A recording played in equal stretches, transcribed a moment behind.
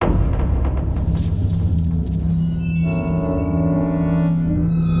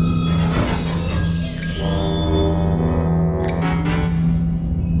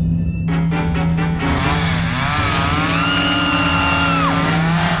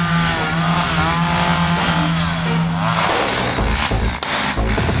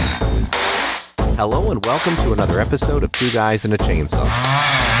Hello and welcome to another episode of Two Guys and a Chainsaw.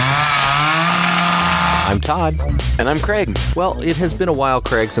 I'm Todd. And I'm Craig. Well, it has been a while,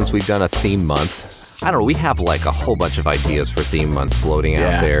 Craig, since we've done a theme month. I don't know, we have like a whole bunch of ideas for theme months floating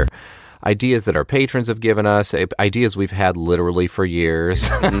out there. Ideas that our patrons have given us, ideas we've had literally for years.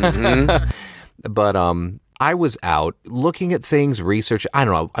 Mm-hmm. But I was out looking at things, research. I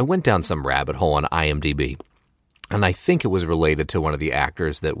don't know, I went down some rabbit hole on IMDb. And I think it was related to one of the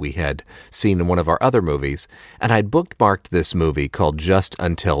actors that we had seen in one of our other movies. And I'd bookmarked this movie called Just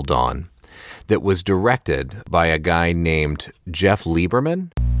Until Dawn that was directed by a guy named Jeff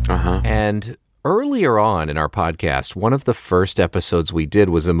Lieberman. Uh-huh. And earlier on in our podcast, one of the first episodes we did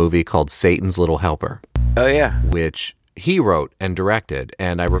was a movie called Satan's Little Helper. Oh, yeah. Which he wrote and directed.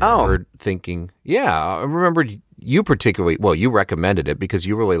 And I remembered thinking, I remembered you particularly, well, you recommended it because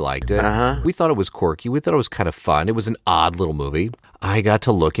you really liked it. Uh-huh. We thought it was quirky. We thought it was kind of fun. It was an odd little movie. I got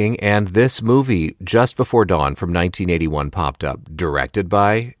to looking, and this movie, Just Before Dawn from 1981, popped up, directed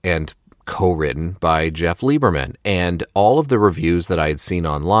by and co-written by Jeff Lieberman. And all of the reviews that I had seen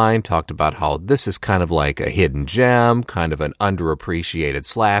online talked about how this is kind of like a hidden gem, kind of an underappreciated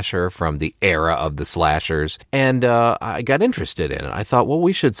slasher from the era of the slashers. And I got interested in it. I thought, well,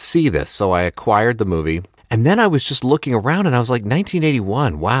 we should see this. So I acquired the movie. And then I was just looking around and I was like,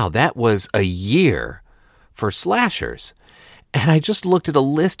 1981, wow, that was a year for slashers. And I just looked at a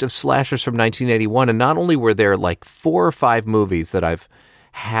list of slashers from 1981, and not only were there like 4 or 5 movies that I've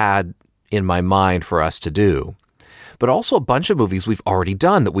had in my mind for us to do, but also a bunch of movies we've already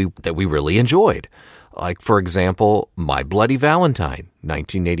done that we really enjoyed. Like, for example, My Bloody Valentine,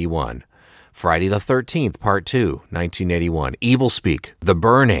 1981. Friday the 13th, Part 2, 1981. Evil Speak, The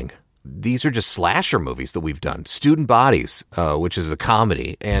Burning. These are just slasher movies that we've done. Student Bodies, which is a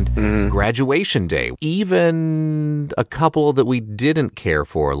comedy, and Graduation Day. Even a couple that we didn't care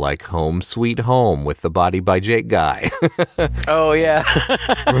for, like Home Sweet Home with the Body by Jake guy. Oh, yeah.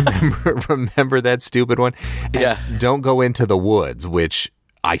 remember that stupid one? Yeah. And Don't Go Into the Woods, which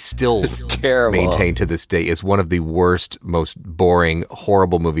I still maintain to this day is one of the worst, most boring,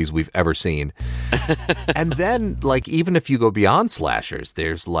 horrible movies we've ever seen. And then, like, even if you go beyond slashers,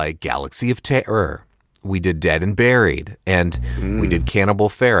 there's like Galaxy of Terror. We did Dead and Buried, and we did Cannibal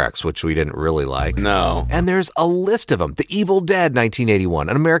Ferox, which we didn't really like. No. And there's a list of them. The Evil Dead, 1981.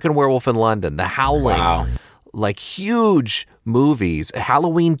 An American Werewolf in London. The Howling. Wow. Like huge movies.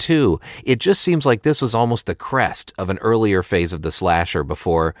 Halloween 2. It just seems like this was almost the crest of an earlier phase of the slasher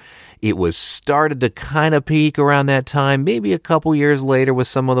before it was started to kind of peak around that time. Maybe a couple years later with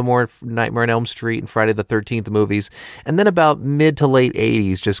some of the more Nightmare on Elm Street and Friday the 13th movies. And then about mid to late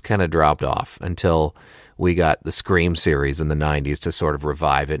 80s just kind of dropped off until we got the Scream series in the 90s to sort of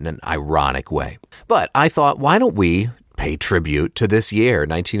revive it in an ironic way. But I thought, why don't we pay tribute to this year,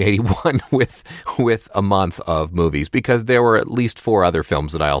 1981, with a month of movies, because there were at least 4 other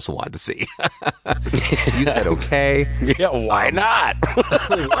films that I also wanted to see. You said okay. Yeah, why not?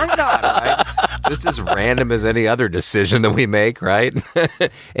 Why not? Right? It's just as random as any other decision that we make, right?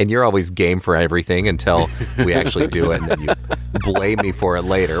 And you're always game for everything until we actually do it, and then you blame me for it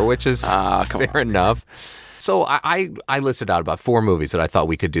later, which is fair enough. So I listed out about 4 movies that I thought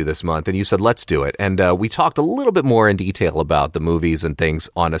we could do this month, and you said, let's do it. And we talked a little bit more in detail about the movies and things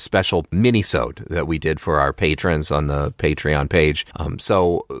on a special mini-sode that we did for our patrons on the Patreon page.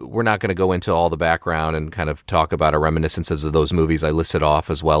 So we're not going to go into all the background and kind of talk about our reminiscences of those movies I listed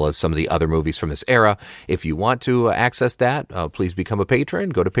off, as well as some of the other movies from this era. If you want to access that, please become a patron.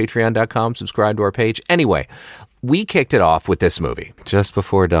 Go to patreon.com, subscribe to our page. Anyway, we kicked it off with this movie, Just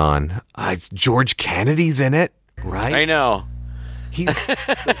Before Dawn. George Kennedy's in it, right? I know. He's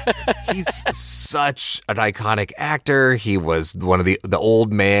such an iconic actor. He was one of the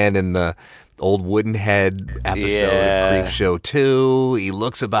old man in the old wooden head episode of Creepshow 2. He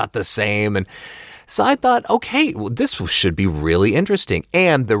looks about the same. And so I thought, okay, well, this should be really interesting.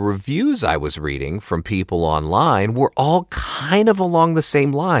 And the reviews I was reading from people online were all kind of along the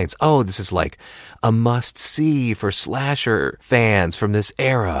same lines. Oh, this is like a must-see for slasher fans from this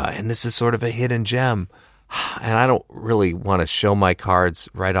era, and this is sort of a hidden gem. And I don't really want to show my cards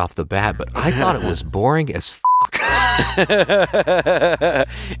right off the bat, but I thought it was boring as fuck.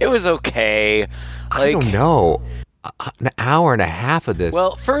 It was okay. I don't know. An hour and a half of this.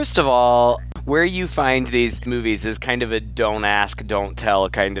 Well, first of all, where you find these movies is kind of a don't ask, don't tell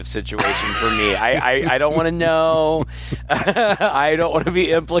kind of situation for me. I don't want to know. I don't want to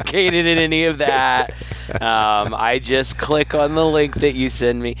be implicated in any of that. I just click on the link that you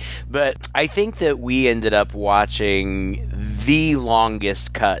send me. But I think that we ended up watching the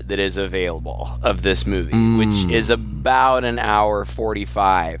longest cut that is available of this movie, which is about an hour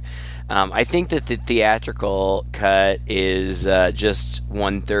 45. I think that the theatrical cut is just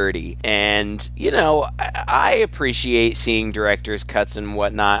 130, and I appreciate seeing director's cuts and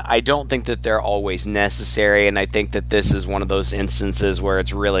whatnot. I don't think that they're always necessary, and I think that this is one of those instances where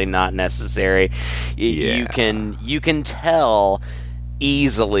it's really not necessary. You can tell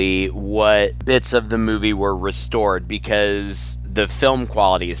easily what bits of the movie were restored because the film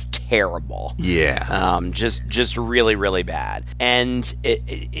quality is terrible. Yeah. Just really, really bad. And it,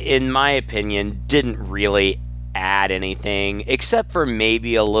 in my opinion, didn't really add anything except for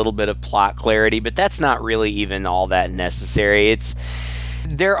maybe a little bit of plot clarity, but that's not really even all that necessary.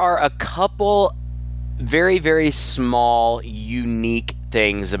 There are a couple very, very small, unique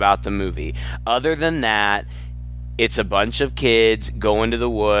things about the movie. Other than that, it's a bunch of kids go into the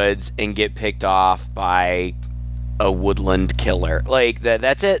woods and get picked off by a woodland killer. Like,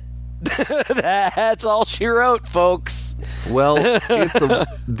 that's it. That's all she wrote, folks. Well,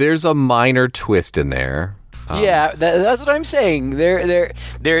 there's a minor twist in there. That's what I'm saying. There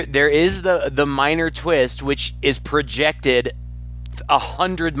is the minor twist, which is projected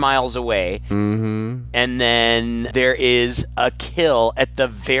 100 miles away, mm-hmm. and then there is a kill at the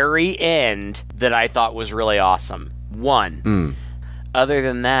very end that I thought was really awesome. Other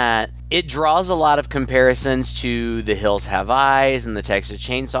than that, it draws a lot of comparisons to The Hills Have Eyes and the Texas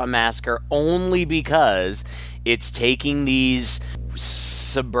Chainsaw Massacre only because it's taking these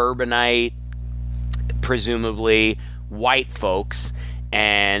suburbanite, presumably white folks,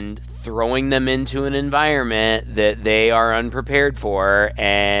 and throwing them into an environment that they are unprepared for,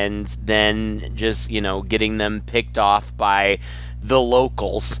 and then just, getting them picked off by the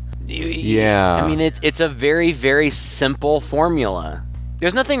locals. Yeah. I mean, it's a very, very simple formula.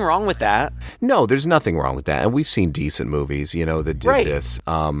 There's nothing wrong with that. No, there's nothing wrong with that. And we've seen decent movies, that did this.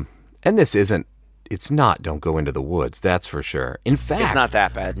 And this it's not Don't Go Into the Woods, that's for sure. In fact, it's not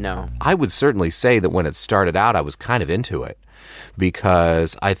that bad, no. I would certainly say that when it started out, I was kind of into it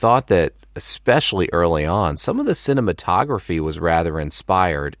because I thought that, especially early on, some of the cinematography was rather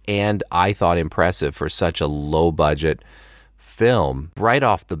inspired and I thought impressive for such a low-budget film. Right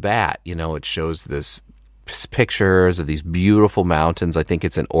off the bat, it shows this pictures of these beautiful mountains. I think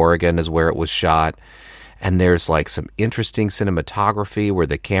it's in Oregon is where it was shot. And there's like some interesting cinematography where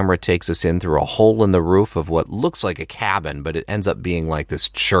the camera takes us in through a hole in the roof of what looks like a cabin, but it ends up being like this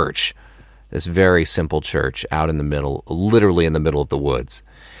church, this very simple church out in the middle, literally in the middle of the woods.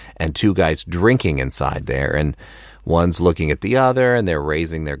 And two guys drinking inside there. And one's looking at the other and they're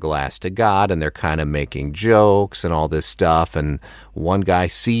raising their glass to God and they're kind of making jokes and all this stuff. And one guy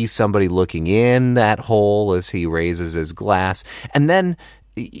sees somebody looking in that hole as he raises his glass. And then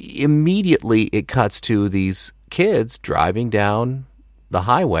immediately it cuts to these kids driving down the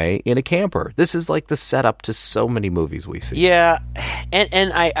highway in a camper. This is like the setup to so many movies we see. Yeah,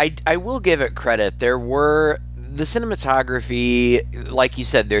 and I will give it credit. There were the cinematography, like you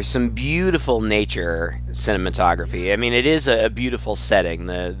said, there's some beautiful nature cinematography. I mean, it is a beautiful setting.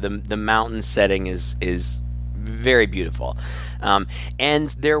 The mountain setting is very beautiful. And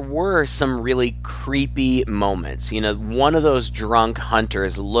there were some really creepy moments. One of those drunk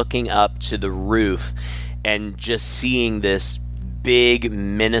hunters looking up to the roof and just seeing this big,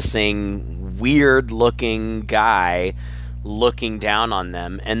 menacing, weird-looking guy looking down on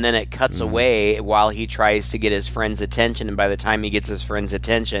them, and then it cuts away while he tries to get his friend's attention, and by the time he gets his friend's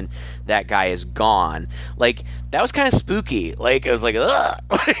attention, that guy is gone. Like, that was kind of spooky. Like, I was like, ugh!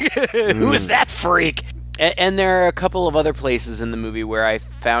 Who is that freak? And there are a couple of other places in the movie where I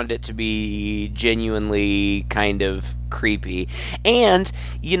found it to be genuinely kind of creepy. And,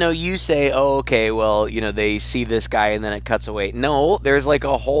 you say, oh, okay, well, they see this guy and then it cuts away. No, there's like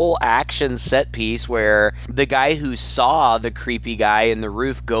a whole action set piece where the guy who saw the creepy guy in the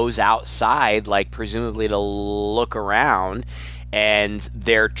roof goes outside, like presumably to look around, and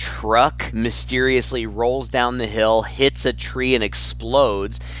their truck mysteriously rolls down the hill, hits a tree, and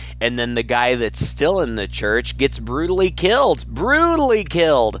explodes. And then the guy that's still in the church gets brutally killed. Brutally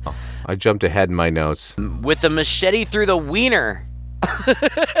killed. Oh, I jumped ahead in my notes. With a machete through the wiener.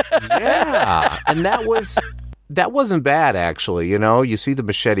 Yeah. And that wasn't bad, actually. You see the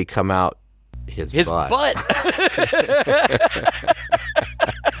machete come out his butt.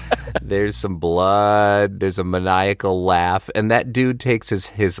 There's some blood. There's a maniacal laugh. And that dude takes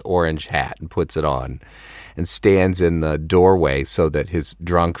his orange hat and puts it on and stands in the doorway so that his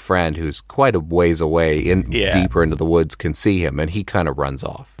drunk friend, who's quite a ways away deeper into the woods, can see him. And he kind of runs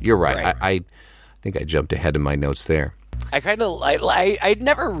off. You're right. I think I jumped ahead in my notes there. I'd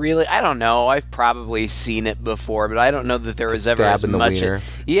never really, I don't know, I've probably seen it before, but I don't know that there was ever as much.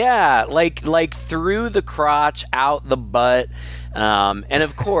 Yeah, like through the crotch, out the butt, and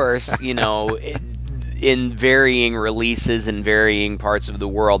of course, in varying releases in varying parts of the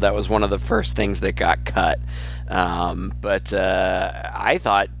world, that was one of the first things that got cut. But I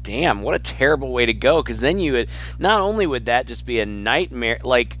thought, damn, what a terrible way to go, because then you would, not only would that just be a nightmare,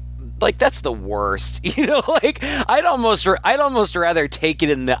 like that's the worst, I'd almost rather take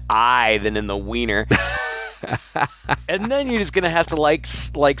it in the eye than in the wiener. And then you're just gonna have to like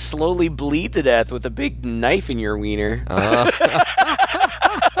slowly bleed to death with a big knife in your wiener.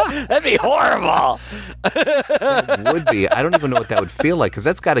 That'd be horrible. It would be. I don't even know what that would feel like, because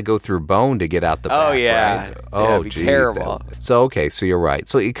that's got to go through bone to get out the back. Oh yeah. Right? Oh, geez, terrible. So you're right.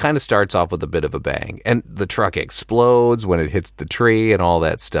 So it kind of starts off with a bit of a bang, and the truck explodes when it hits the tree and all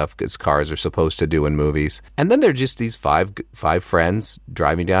that stuff, because cars are supposed to do in movies. And then they're just these five friends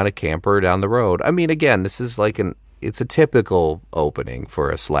driving down a camper down the road. I mean, again, this is it's a typical opening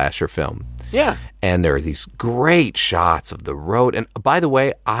for a slasher film. Yeah. And there are these great shots of the road. And by the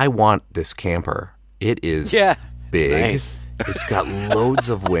way, I want this camper. It is big. Nice. It's got loads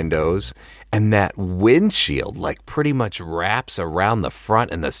of windows. And that windshield pretty much wraps around the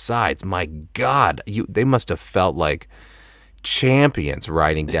front and the sides. My God, they must have felt like champions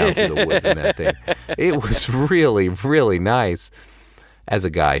riding down through the woods in that thing. It was really, really nice. As a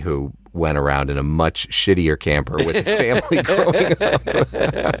guy who went around in a much shittier camper with his family growing up.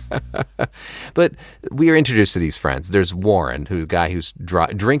 But we are introduced to these friends. There's Warren, who's a guy who's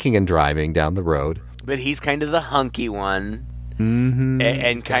drinking and driving down the road. But he's kind of the hunky one. Mm-hmm.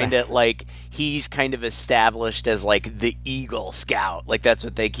 And kind of he's kind of established as the Eagle Scout. That's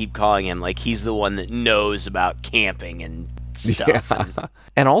what they keep calling him. He's the one that knows about camping and stuff. Yeah.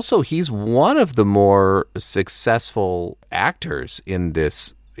 And also, he's one of the more successful actors in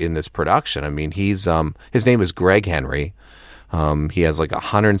this production. I mean, his name is Greg Henry. He has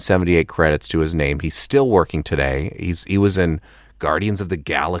 178 credits to his name. He's still working today. He was in Guardians of the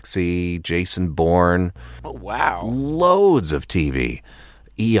Galaxy, Jason Bourne. Oh, wow. Loads of TV.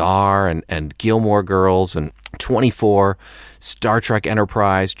 ER and Gilmore Girls and 24, Star Trek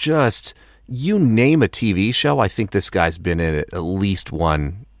Enterprise, just you name a TV show, I think this guy's been in at least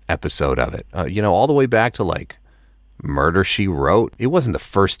one episode of it. All the way back to Murder, She Wrote. It wasn't the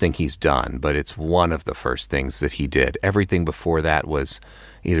first thing he's done, but it's one of the first things that he did. Everything before that was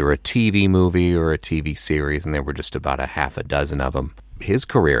either a TV movie or a TV series, and there were just about a half a dozen of them. His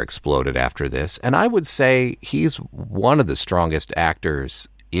career exploded after this, and I would say he's one of the strongest actors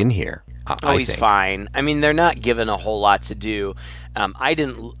in here. He's fine. I mean, they're not given a whole lot to do. I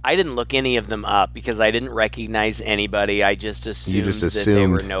didn't look any of them up because I didn't recognize anybody. I just assumed that they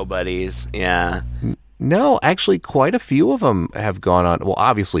were nobodies. Yeah. No, actually, quite a few of them have gone on. Well,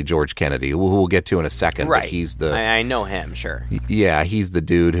 obviously George Kennedy, who we'll get to in a second. Right. But he's the. I know him, sure. Yeah, he's the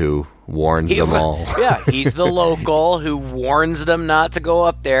dude who warns them all. Yeah, he's the local who warns them not to go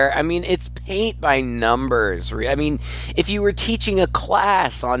up there. I mean, it's paint by numbers. I mean, if you were teaching a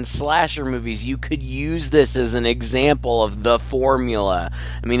class on slasher movies, you could use this as an example of the formula.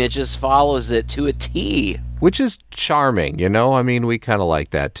 I mean, it just follows it to a T. Which is charming, I mean, we kind of like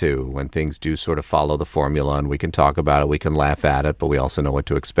that too, when things do sort of follow the formula and we can talk about it, we can laugh at it, but we also know what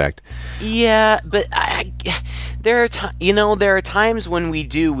to expect. Yeah, but there are times when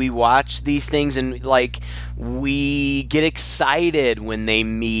we watch these things and we get excited when they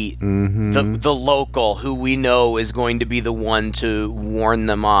meet the local who we know is going to be the one to warn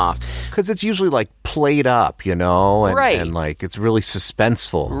them off. Because it's usually played up, and, right. And it's really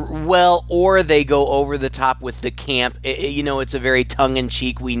suspenseful. Well, or they go over the top with the camp. It's a very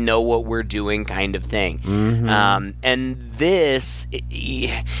tongue-in-cheek, we know what we're doing kind of thing. Mm-hmm. And this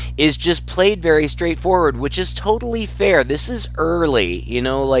is just played very straightforward, which is totally fair. This is early,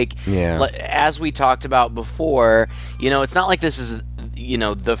 as we talked about before, it's not like this is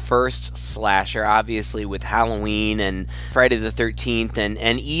the first slasher, obviously, with Halloween and Friday the 13th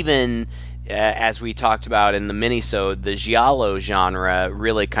and even as we talked about in the minisode, the giallo genre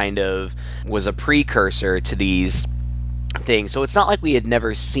really kind of was a precursor to these things. So it's not like we had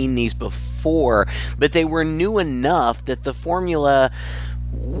never seen these before, but they were new enough that the formula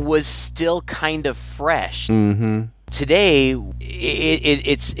was still kind of fresh. Mm-hmm. Today,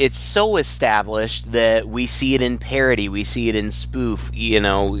 it's so established that we see it in parody, we see it in spoof.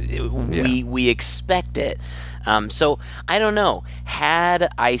 We expect it. So I don't know. Had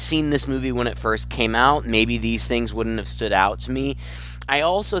I seen this movie when it first came out, maybe these things wouldn't have stood out to me. I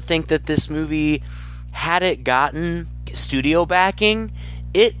also think that this movie, had it gotten studio backing,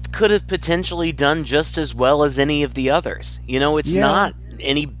 it could have potentially done just as well as any of the others. It's not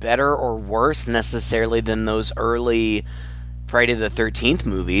any better or worse necessarily than those early Friday the 13th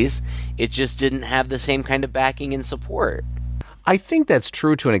movies. It just didn't have the same kind of backing and support. I think that's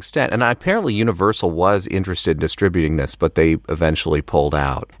true to an extent, and apparently Universal was interested in distributing this, but they eventually pulled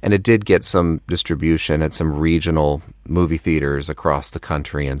out. And it did get some distribution at some regional movie theaters across the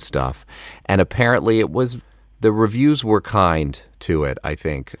country and stuff. And apparently the reviews were kind to it, I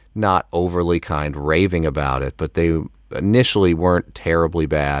think. Not overly kind, raving about it, but they initially weren't terribly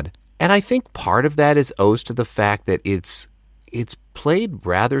bad. And I think part of that is owes to the fact that it's played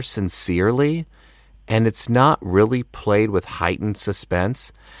rather sincerely, and it's not really played with heightened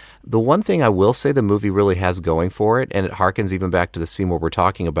suspense. The one thing I will say the movie really has going for it, and it harkens even back to the scene where we're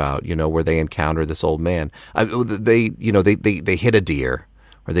talking about, where they encounter this old man. They hit a deer,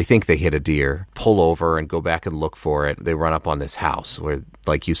 or they think they hit a deer, pull over and go back and look for it. They run up on this house where,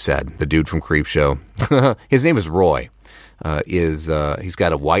 like you said, the dude from Creepshow, his name is Roy, he's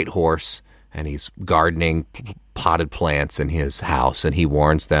got a white horse, and he's gardening potted plants in his house, and he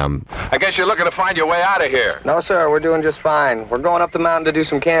warns them. I guess you're looking to find your way out of here. No, sir, we're doing just fine. We're going up the mountain to do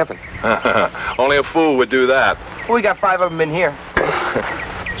some camping. Only a fool would do that. Well, we got 5 of them in here.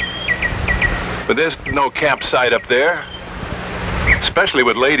 But there's no campsite up there, especially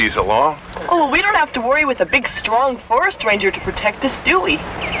with ladies along. Oh, well, we don't have to worry with a big, strong forest ranger to protect us, do we?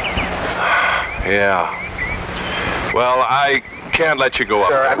 Yeah. Well, I can't let you go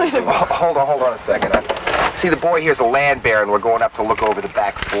Sir, up. Hold on a second. See, the boy here's a land bear, and we're going up to look over the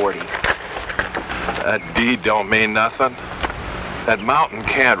back 40. That deed don't mean nothing. That mountain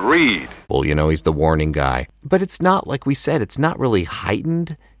can't read. Well, he's the warning guy. But it's not, like we said, it's not really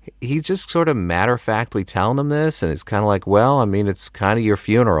heightened. He's just sort of matter-of-factly telling them this, and it's kind of like, well, I mean, it's kind of your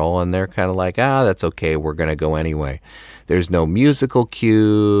funeral, and they're kind of like, that's okay, we're going to go anyway. There's no musical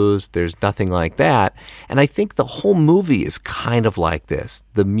cues, there's nothing like that, and I think the whole movie is kind of like this.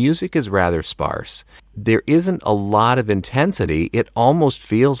 The music is rather sparse. There isn't a lot of intensity. It almost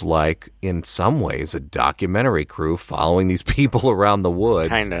feels like, in some ways, a documentary crew following these people around the woods.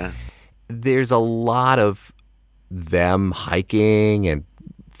 Kinda. There's a lot of them hiking and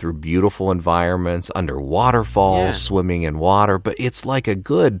through beautiful environments, under waterfalls, swimming in water, but it's like a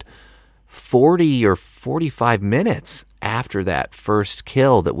good 40 or 45 minutes after that first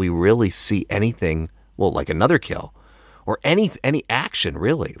kill that we really see anything, well, like another kill, or any action,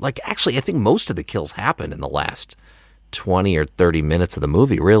 really. Like, actually, I think most of the kills happen in the last 20 or 30 minutes of the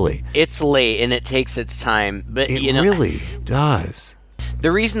movie, really. It's late, and it takes its time, but, it really does.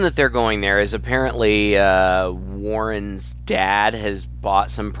 The reason that they're going there is apparently Warren's dad has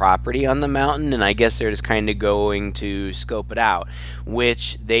bought some property on the mountain, and I guess they're just kind of going to scope it out,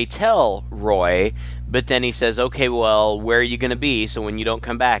 which they tell Roy, but then he says, okay, well, where are you going to be? So when you don't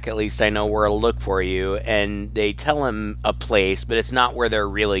come back, at least I know where to look for you. And they tell him a place, but it's not where they're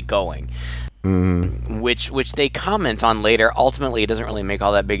really going. Mm-hmm. Which they comment on later. Ultimately, it doesn't really make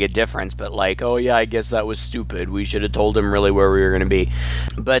all that big a difference, but like, oh yeah, I guess that was stupid. We should have told him really where we were going to be.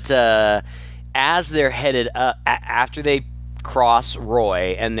 But as they're headed up, after they cross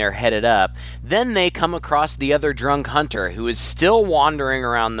Roy and they're headed up, then they come across the other drunk hunter who is still wandering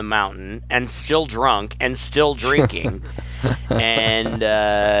around the mountain and still drunk and still drinking.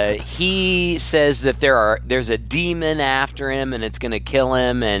 And he says that there's a demon after him and it's going to kill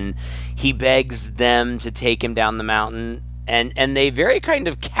him, and he begs them to take him down the mountain, and they very kind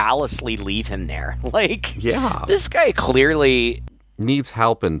of callously leave him there. Like, yeah, this guy clearly needs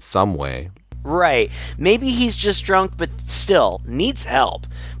help in some way. Right. Maybe he's just drunk, but still needs help.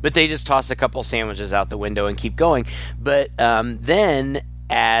 But they just toss a couple sandwiches out the window and keep going. But then,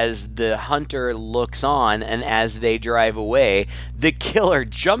 as the hunter looks on and as they drive away, the killer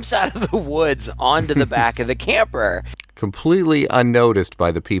jumps out of the woods onto the back of the camper. Completely unnoticed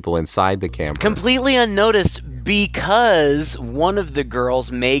by the people inside the camper. Completely unnoticed because one of the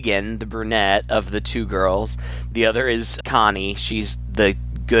girls, Megan, the brunette of the two girls, the other is Connie. She's the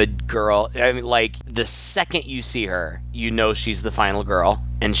good girl. I mean, like, the second you see her, you know she's the final girl,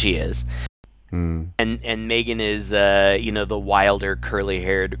 and she is. And Megan is, the wilder,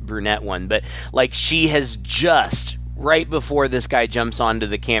 curly-haired brunette one. But, like, she has just, right before this guy jumps onto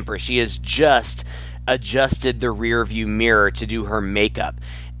the camper, she has just adjusted the rear view mirror to do her makeup.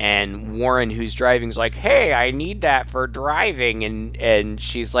 And Warren, who's driving, is like, hey, I need that for driving. And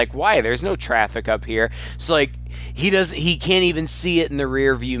she's like, why? There's no traffic up here. So, like, he can't even see it in the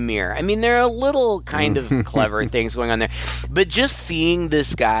rear view mirror. I mean, there are little kind of clever things going on there. But just seeing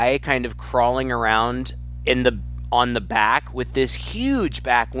this guy kind of crawling around on the back with this huge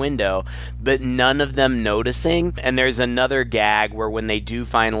back window, but none of them noticing. And there's another gag where when they do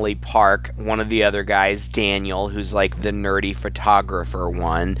finally park, one of the other guys, Daniel, who's like the nerdy photographer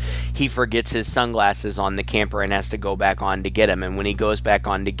one, he forgets his sunglasses on the camper and has to go back on to get him. And when he goes back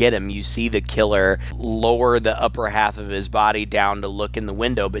on to get him, you see the killer lower the upper half of his body down to look in the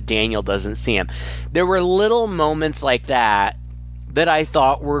window, but Daniel doesn't see him. There were little moments like that I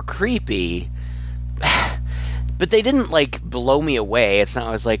thought were creepy. But they didn't, like, blow me away. It's not,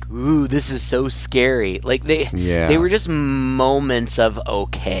 I was like, ooh, this is so scary. Like, they were just moments of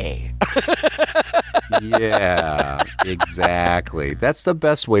okay. Yeah, exactly. That's the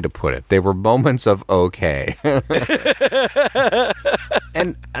best way to put it. They were moments of okay.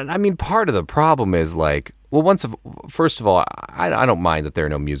 and I mean, part of the problem is, like, well, first of all, I don't mind that there are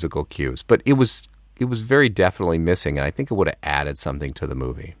no musical cues, but it was very definitely missing, and I think it would have added something to the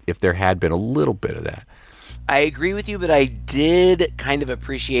movie if there had been a little bit of that. I agree with you, but I did kind of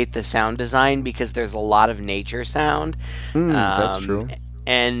appreciate the sound design because there's a lot of nature sound. That's true.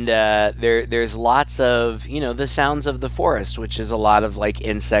 And there's lots of, the sounds of the forest, which is a lot of like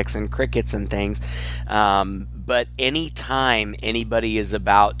insects and crickets and things. But anytime anybody is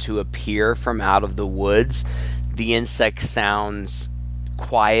about to appear from out of the woods, the insect sounds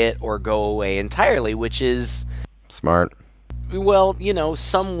quiet or go away entirely, which is smart. Well,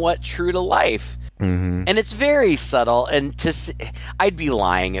 somewhat true to life. Mm-hmm. And it's very subtle, and I'd be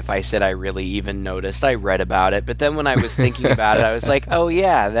lying if I said I really even noticed. I read about it, but then when I was thinking about it, I was like, oh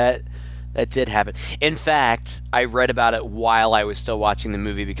yeah, that did happen. In fact, I read about it while I was still watching the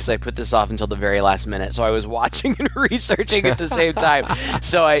movie because I put this off until the very last minute, so I was watching and researching at the same time.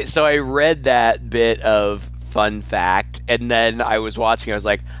 So I read that bit of fun fact, and then I was watching, I was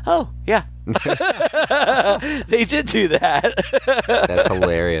like, oh yeah. They did do that. That's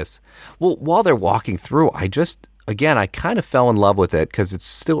hilarious. Well, while they're walking through, I kind of fell in love with it because it's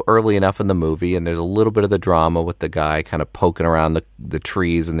still early enough in the movie, and there's a little bit of the drama with the guy kind of poking around the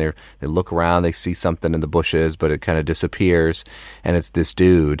trees, and they look around, they see something in the bushes, but it kind of disappears, and it's this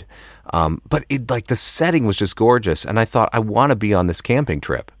dude. But the setting was just gorgeous, and I thought, I want to be on this camping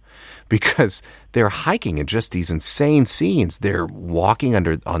trip. Because they're hiking in just these insane scenes. They're walking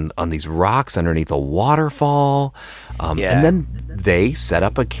on these rocks underneath a waterfall. And then they set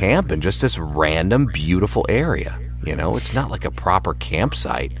up a camp in just this random, beautiful area. It's not like a proper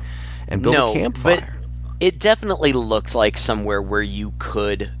campsite. And build a campfire. But it definitely looked like somewhere where you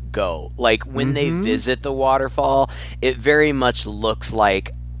could go. Like, when they visit the waterfall, it very much looks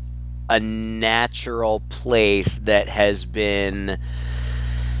like a natural place that has been...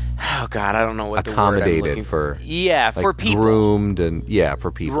 Oh God, I don't know what the word I'm looking for. Yeah, for people. Groomed and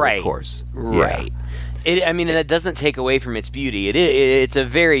for people, right. Of course. Right. Yeah. And it doesn't take away from its beauty. It's a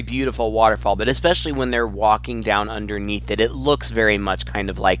very beautiful waterfall, but especially when they're walking down underneath it looks very much kind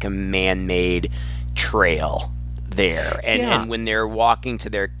of like a man-made trail there. And when they're walking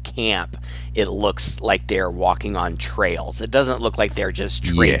to their camp, it looks like they're walking on trails. It doesn't look like they're just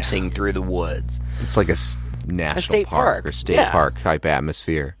traipsing through the woods. It's like a national park or state park type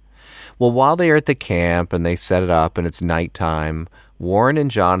atmosphere. Well, while they are at the camp and they set it up and it's nighttime, Warren and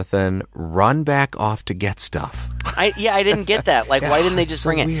Jonathan run back off to get stuff. I didn't get that. Like, why didn't they just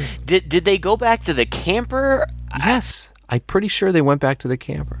bring it? Did they go back to the camper? Yes. I'm pretty sure they went back to the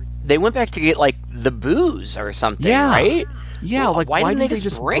camper. They went back to get, like, the booze or something, right? Yeah, well, why didn't they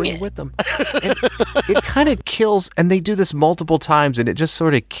just bring it with them? And it kind of kills, and they do this multiple times, and it just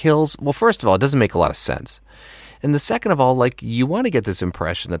sort of kills. Well, first of all, it doesn't make a lot of sense. And the second of all, like, you want to get this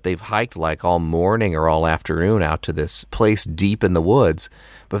impression that they've hiked like all morning or all afternoon out to this place deep in the woods.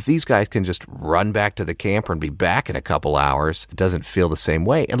 But if these guys can just run back to the camper and be back in a couple hours, it doesn't feel the same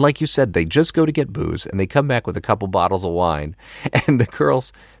way. And like you said, they just go to get booze and they come back with a couple bottles of wine. And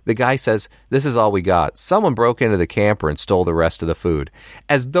the guy says, this is all we got. Someone broke into the camper and stole the rest of the food.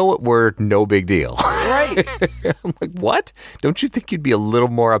 As though it were no big deal. Right. I'm like, what? Don't you think you'd be a little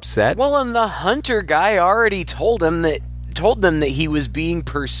more upset? Well, and the hunter guy already told them that he was being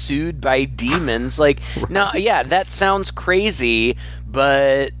pursued by demons. Like, right. Now, that sounds crazy,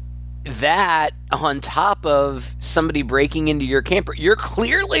 but that on top of somebody breaking into your camper, you're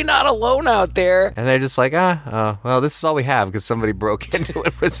clearly not alone out there. And they're just like, well, this is all we have because somebody broke into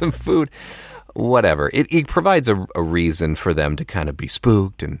it for some food. Whatever. It provides a reason for them to kind of be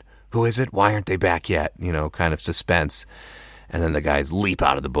spooked and who is it? Why aren't they back yet? Kind of suspense. And then the guys leap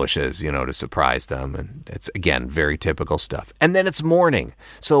out of the bushes, to surprise them. And it's, again, very typical stuff. And then it's morning.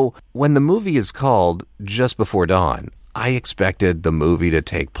 So when the movie is called Just Before Dawn, I expected the movie to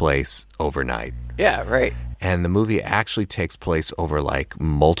take place overnight. Yeah, right. And the movie actually takes place over, like,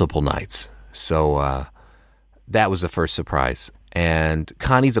 multiple nights. So that was the first surprise. And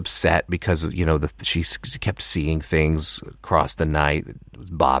Connie's upset because, she kept seeing things across the night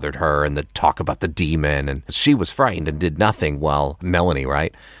that bothered her, and the talk about the demon. And she was frightened and did nothing, while Melanie,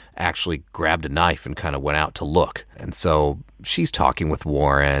 right, actually grabbed a knife and kind of went out to look. And so she's talking with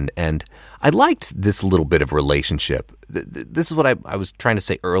Warren. And I liked this little bit of relationship. This is what I was trying to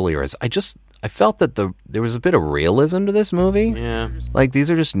say earlier, is I felt that there was a bit of realism to this movie. Yeah. Like, these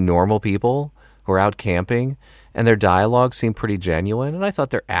are just normal people who are out camping, and their dialogue seemed pretty genuine, and I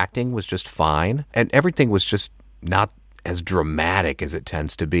thought their acting was just fine, and everything was just not as dramatic as it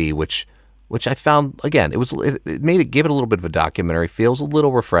tends to be, which I found, again, it made it give it a little bit of a documentary feel. It was a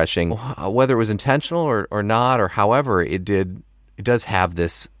little refreshing, whether it was intentional or not, or however it does have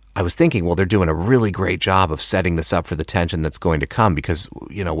this. I was thinking, well, they're doing a really great job of setting this up for the tension that's going to come, because,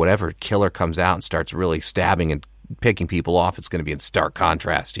 whatever killer comes out and starts really stabbing and picking people off, it's going to be in stark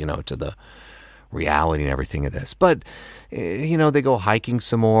contrast, to the reality and everything of this. But, they go hiking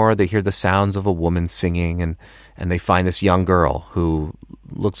some more. They hear the sounds of a woman singing, and they find this young girl who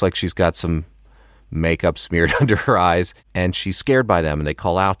looks like she's got some makeup smeared under her eyes, and she's scared by them, and they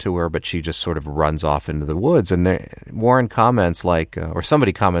call out to her, but she just sort of runs off into the woods. And Warren comments or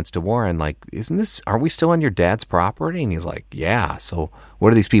somebody comments to Warren, like, aren't we still on your dad's property? And he's like, yeah, so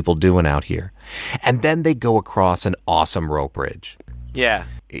what are these people doing out here? And then they go across an awesome rope bridge. Yeah.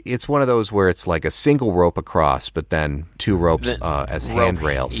 It's one of those where it's like a single rope across, but then two ropes as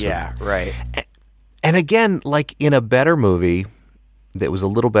handrails. Yeah, right. And again, like in a better movie that was a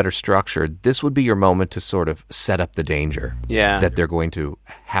little better structured, this would be your moment to sort of set up the danger that they're going to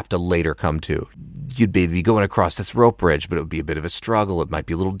have to later come to. You'd be going across this rope bridge, but it would be a bit of a struggle. It might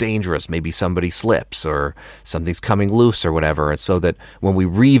be a little dangerous. Maybe somebody slips or something's coming loose or whatever. And so that when we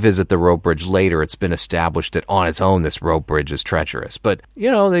revisit the rope bridge later, it's been established that on its own, this rope bridge is treacherous. But,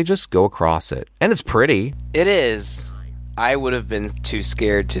 they just go across it. And it's pretty. It is. I would have been too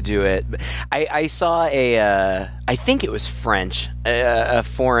scared to do it. I saw I think it was French, a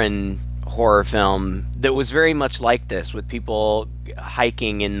foreign horror film that was very much like this, with people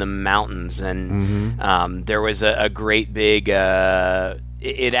hiking in the mountains, and there was a great big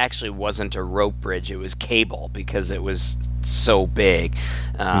it actually wasn't a rope bridge, it was cable, because it was so big,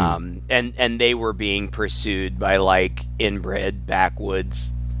 and they were being pursued by like inbred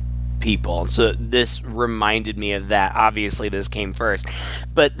backwoods people. So this reminded me of that. Obviously this came first,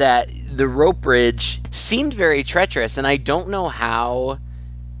 but that the rope bridge seemed very treacherous, and I don't know how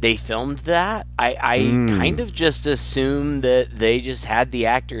they filmed that. I kind of just assumed that they just had the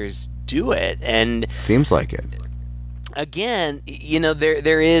actors do it, and seems like it. Again,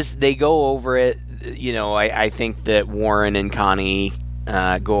 they go over it. I think that Warren and Connie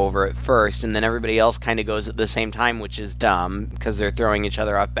go over it first, and then everybody else kind of goes at the same time, which is dumb because they're throwing each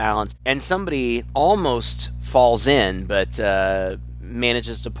other off balance. And somebody almost falls in, but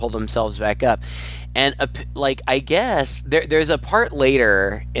manages to pull themselves back up. And I guess there's a part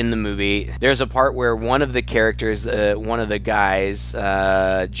later in the movie. There's a part where one of the characters, one of the guys,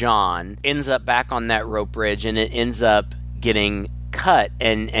 John, ends up back on that rope bridge, and it ends up getting cut,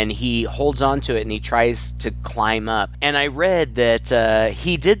 and he holds on to it and he tries to climb up. And I read that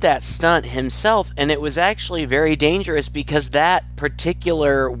he did that stunt himself, and it was actually very dangerous because that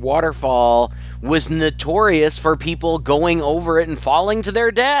particular waterfall was notorious for people going over it and falling to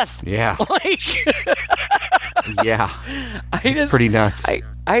their death. Yeah. Yeah. It's pretty nuts.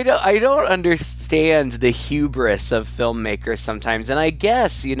 I don't understand the hubris of filmmakers sometimes, and I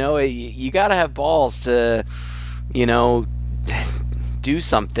guess, you gotta have balls to, do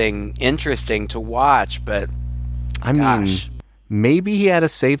something interesting to watch, but I mean, maybe he had a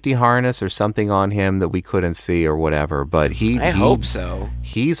safety harness or something on him that we couldn't see or whatever, but I hope so.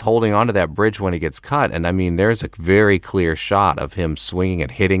 He's holding onto that bridge when he gets cut, and I mean, there's a very clear shot of him swinging and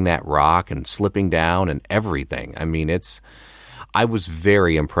hitting that rock and slipping down and everything. I mean, I was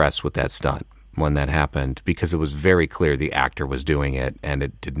very impressed with that stunt when that happened, because it was very clear the actor was doing it, and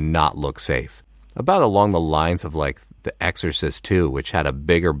it did not look safe. About along the lines of like The Exorcist 2, which had a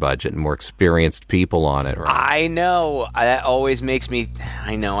bigger budget and more experienced people on it. Right? I know. That always makes me.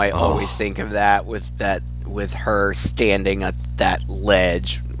 I know. I always think of that with her standing at that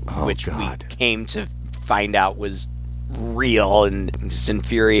ledge, which we came to find out was real, and just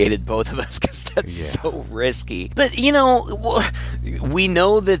infuriated both of us because that's so risky. But we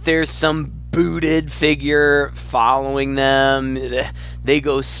know that there's some booted figure following them. They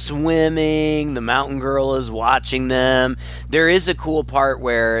go swimming. The mountain girl is watching them. There is a cool part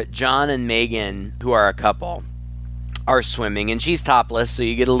where John and Megan, who are a couple, are swimming, and she's topless, so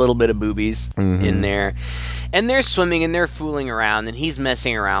you get a little bit of boobies in there. And they're swimming and they're fooling around, and he's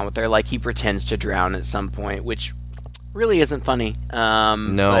messing around with her like he pretends to drown at some point, which really isn't funny.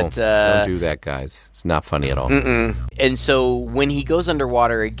 No, don't do that, guys. It's not funny at all. And so when he goes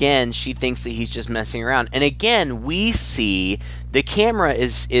underwater again, she thinks that he's just messing around. And again, we see the camera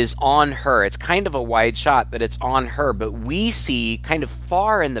is on her. It's kind of a wide shot, but it's on her. But we see kind of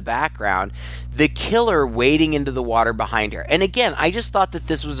far in the background the killer wading into the water behind her. And again, I just thought that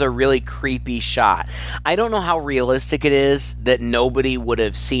this was a really creepy shot. I don't know how realistic it is that nobody would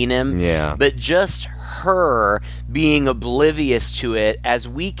have seen him. Yeah. But just her being oblivious to it as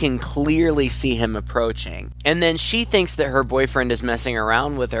we can clearly see him approaching. And then she thinks that her boyfriend is messing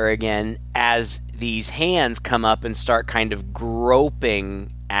around with her again as these hands come up and start kind of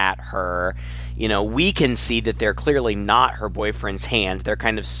groping at her. You know, we can see that they're clearly not her boyfriend's hand. They're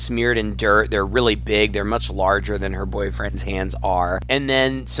kind of smeared in dirt. They're really big. They're much larger than her boyfriend's hands are. And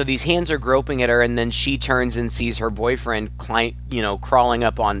then, so these hands are groping at her, and then she turns and sees her boyfriend, crawling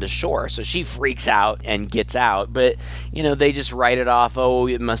up onto shore. So she freaks out and gets out. But, they just write it off. Oh,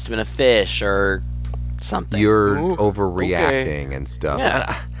 it must have been a fish or something. You're overreacting and stuff.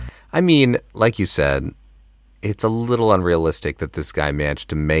 Yeah. I mean, like you said, it's a little unrealistic that this guy managed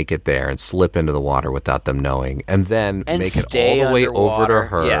to make it there and slip into the water without them knowing, and then make it all the way over to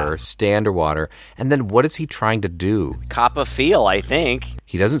her, stay underwater, and then what is he trying to do? Cop a feel, I think.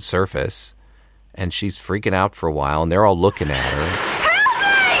 He doesn't surface, and she's freaking out for a while, and they're all looking at her. Help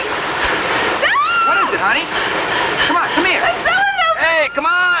me! What is it, honey? Come on, come here. Hey, come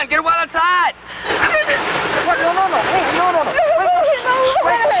on, get well outside. What? No. Hey, no.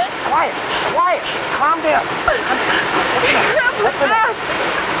 Wait. Quiet. Calm down. What's the matter?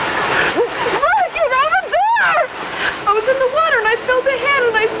 Look, you're over there! I was in the water and I felt a hand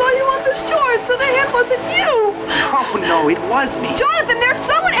and I saw you on the shore, and so the hand wasn't you. Oh, no, it was me. Jonathan, there's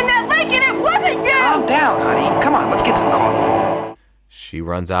someone in that lake and it wasn't you! Calm down, honey. Come on, let's get some coffee. She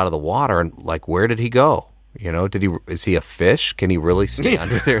runs out of the water, and where did he go? Is he a fish? Can he really stay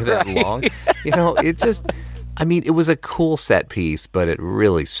under there that long? It just, it was a cool set piece, but it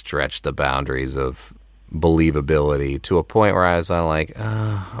really stretched the boundaries of believability to a point where I was like,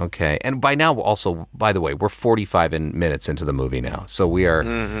 okay. And by now, also, by the way, we're 45 minutes into the movie now. So we are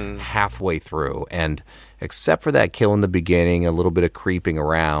halfway through. And except for that kill in the beginning, a little bit of creeping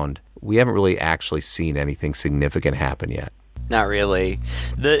around, we haven't really actually seen anything significant happen yet. Not really.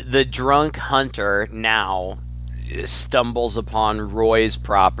 The drunk hunter now stumbles upon Roy's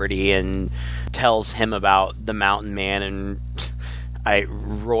property and tells him about the mountain man, and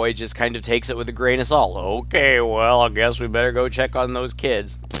Roy just kind of takes it with a grain of salt. Okay, well, I guess we better go check on those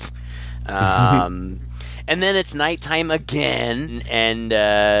kids. And then it's nighttime again, and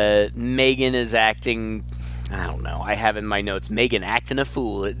Megan is acting... I don't know. I have in my notes, Megan acting a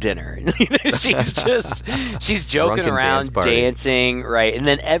fool at dinner. she's joking around, dancing, right? And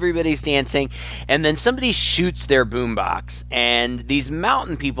then everybody's dancing, and then somebody shoots their boombox, and these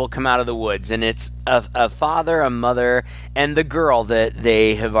mountain people come out of the woods, and it's a father, a mother, and the girl that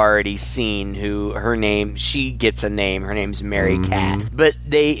they have already seen, she gets a name. Her name's Mary Cat. But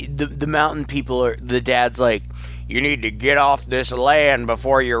the mountain people the dad's like, you need to get off this land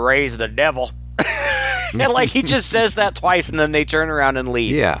before you raise the devil. And he just says that twice, and then they turn around and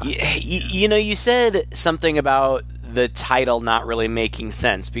leave. Yeah. You said something about the title not really making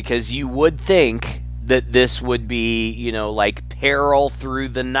sense, because you would think that this would be, peril through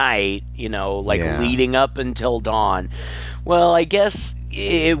the night, leading up until dawn. Well, I guess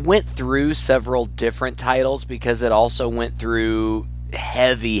it went through several different titles because it also went through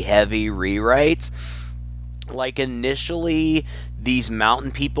heavy rewrites. Initially, these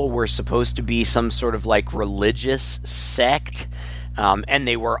mountain people were supposed to be some sort of religious sect, and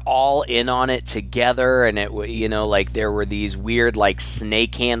they were all in on it together, and it there were these weird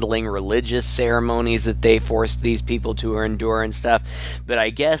snake handling religious ceremonies that they forced these people to endure and stuff. But I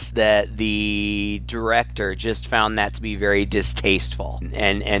guess that the director just found that to be very distasteful,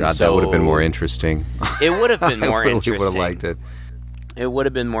 and God, so that would have been more interesting. It would have been more interesting. I really would have liked it. It would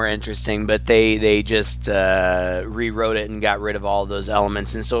have been more interesting, but they just rewrote it and got rid of all of those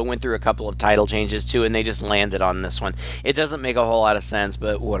elements. And so it went through a couple of title changes, too, and they just landed on this one. It doesn't make a whole lot of sense,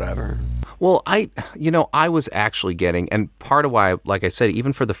 but whatever. Well, I was actually getting, and part of why, like I said,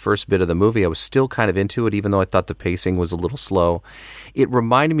 even for the first bit of the movie, I was still kind of into it, even though I thought the pacing was a little slow. It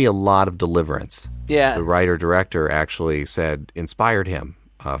reminded me a lot of Deliverance. Yeah. The writer-director actually said inspired him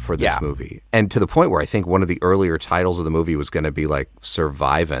for this movie. And to the point where I think one of the earlier titles of the movie was going to be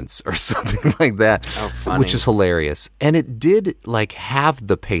Survivance or something like that, which is hilarious. And it did have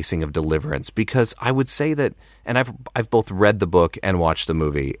the pacing of Deliverance, because I would say that, and I've both read the book and watched the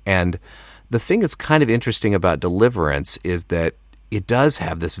movie, and the thing that's kind of interesting about Deliverance is that it does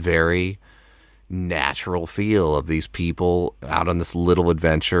have this very natural feel of these people out on this little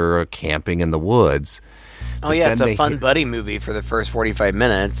adventure, camping in the woods. Oh, yeah, it's a fun buddy movie for the first 45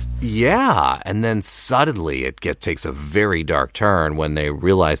 minutes. Yeah, and then suddenly it takes a very dark turn when they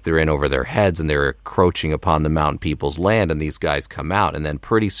realize they're in over their heads and they're encroaching upon the mountain people's land, and these guys come out, and then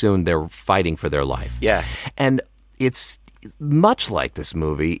pretty soon they're fighting for their life. Yeah. And it's much like this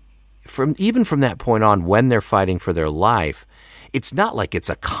movie, even from that point on, when they're fighting for their life, it's not like it's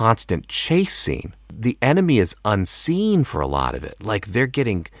a constant chase scene. The enemy is unseen for a lot of it. Like they're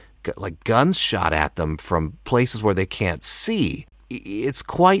getting like guns shot at them from places where they can't see. It's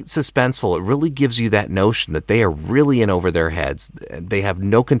quite suspenseful. It really gives you that notion that they are really in over their heads. They have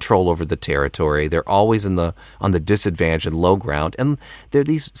no control over the territory. They're always on the disadvantage and low ground. And they're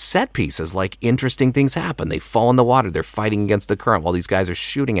these set pieces, like interesting things happen. They fall in the water. They're fighting against the current while these guys are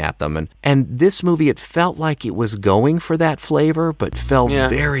shooting at them. And this movie, it felt like it was going for that flavor, but fell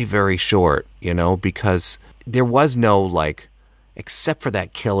very, very short, because there was no, like, except for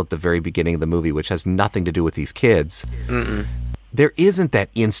that kill at the very beginning of the movie, which has nothing to do with these kids. Mm-mm. There isn't that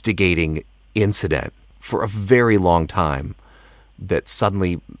instigating incident for a very long time that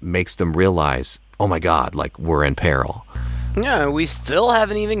suddenly makes them realize, oh my God, like we're in peril. Yeah, we still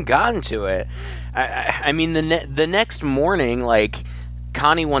haven't even gotten to it. I mean, the next morning, like,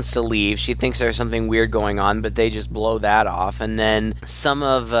 Connie wants to leave. She thinks there's something weird going on, but they just blow that off. And then some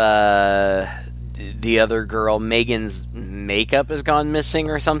of the other girl, Megan's makeup has gone missing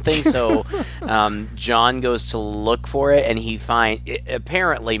or something, so John goes to look for it, and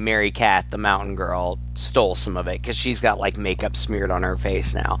apparently Mary Cat, the mountain girl, stole some of it, because she's got like makeup smeared on her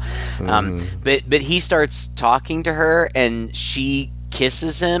face now. But he starts talking to her, and she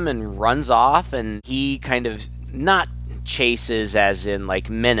kisses him and runs off, and he kind of not chases as in like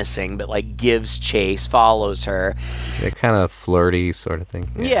menacing, but like gives chase, follows her. Kind of flirty sort of thing.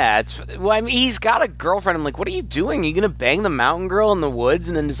 Yeah, I mean, he's got a girlfriend. I'm like, what are you doing? Are you gonna bang the mountain girl in the woods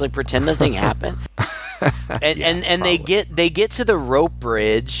and then just like pretend nothing happened? And they get to the rope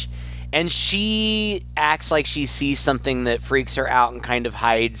bridge, and she acts like she sees something that freaks her out and kind of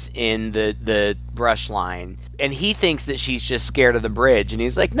hides in the brush line. And he thinks that she's just scared of the bridge, and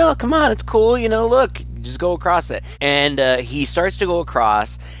he's like, no, come on, it's cool, look, just go across it. And he starts to go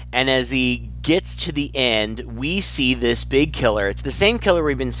across, and as he gets to the end, we see this big killer. It's the same killer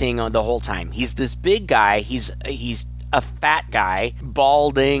we've been seeing the whole time. He's this big guy. He's a fat guy,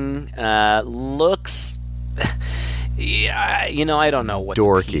 balding, looks... Yeah, I don't know what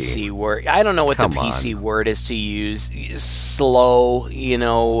dorky. The PC word. I don't know what the PC word is to use. Slow,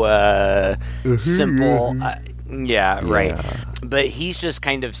 simple. Yeah, right. But he's just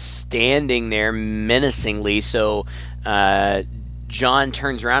kind of standing there menacingly. So John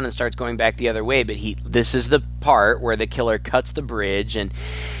turns around and starts going back the other way. But this is the part where the killer cuts the bridge, and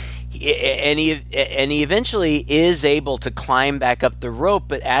he eventually is able to climb back up the rope.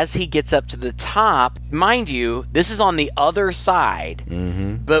 But as he gets up to the top, mind you, this is on the other side.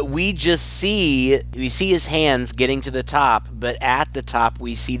 Mm-hmm. But we see his hands getting to the top. But at the top,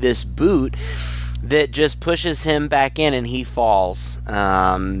 we see this boot that just pushes him back in, and he falls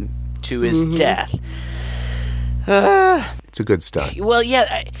to his death. It's a good stunt. Well,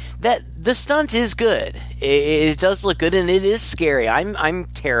 yeah, the stunt is good. It does look good, and it is scary. I'm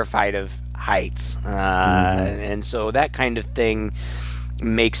terrified of heights, and so that kind of thing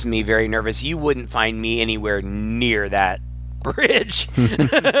makes me very nervous. You wouldn't find me anywhere near that bridge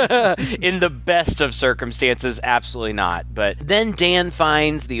in the best of circumstances. Absolutely not. But then Dan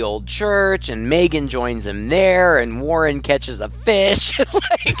finds the old church, and Megan joins him there, and Warren catches a fish.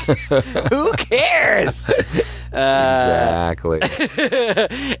 Like, who cares? Exactly.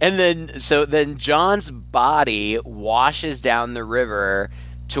 And then John's body washes down the river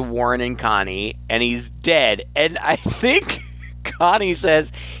to Warren and Connie, and he's dead. And I think Connie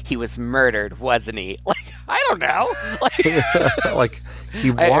says he was murdered, wasn't he? Like, I don't know. Like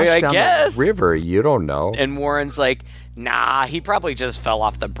he washed down the river. You don't know. And Warren's like, nah, he probably just fell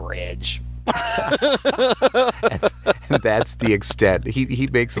off the bridge. and that's the extent. He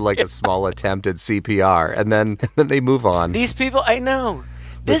makes like a small attempt at CPR, and then they move on. These people, I know.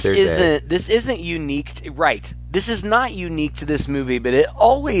 This isn't unique. Right. This is not unique to this movie, but it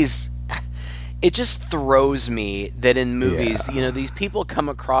just throws me that in movies, these people come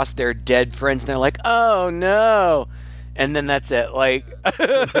across their dead friends and they're like, oh no. And then that's it. Like back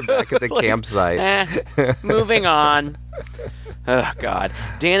at the campsite. Moving on. Oh, God.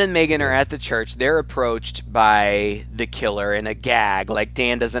 Dan and Megan are at the church. They're approached by the killer in a gag. Like,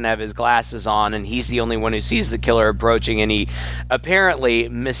 Dan doesn't have his glasses on, and he's the only one who sees the killer approaching, and he apparently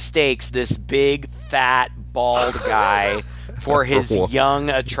mistakes this big, fat, bald guy for his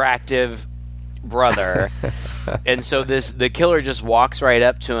young, attractive brother. And so the killer just walks right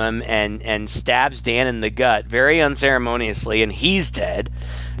up to him and stabs Dan in the gut very unceremoniously, and he's dead.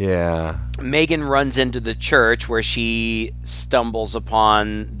 Yeah. Megan runs into the church where she stumbles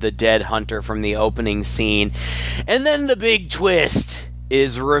upon the dead hunter from the opening scene. And then the big twist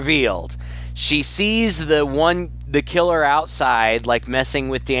is revealed. She sees the killer outside, like messing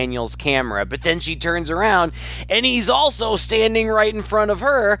with Daniel's camera, but then she turns around and he's also standing right in front of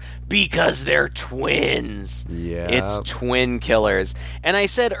her because they're twins. Yeah. It's twin killers. And I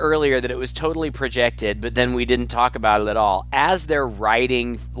said earlier that it was totally projected, but then we didn't talk about it at all. As they're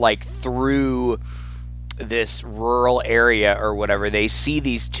riding like through this rural area or whatever, they see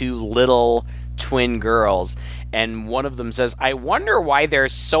these two little twin girls, and one of them says, "I wonder why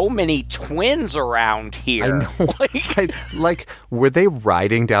there's so many twins around here." I know. Like, were they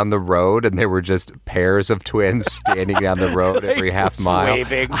riding down the road and there were just pairs of twins standing down the road every half mile?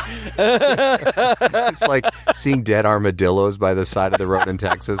 Waving. It's like seeing dead armadillos by the side of the road in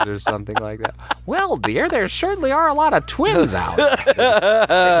Texas or something like that. Well, dear, there certainly are a lot of twins out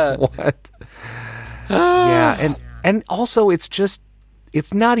there. What? Yeah, and also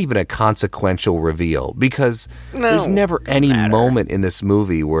it's not even a consequential reveal because there's never any moment in this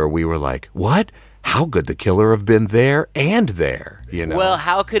movie where we were like, what? How could the killer have been there and there? You know? Well,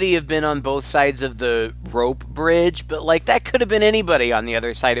 how could he have been on both sides of the rope bridge? But like that could have been anybody on the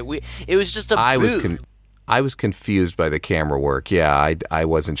other side. It was just a boot. I was confused by the camera work. Yeah, I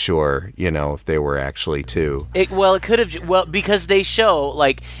wasn't sure, if they were actually two. It could have. Because they show,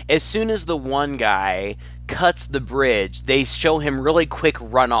 like, as soon as the one guy cuts the bridge, they show him really quick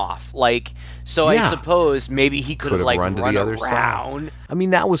run off. Like, so I suppose maybe he could have like run to the other side. I mean,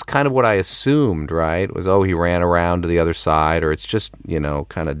 that was kind of what I assumed, right? Was, he ran around to the other side, or it's just,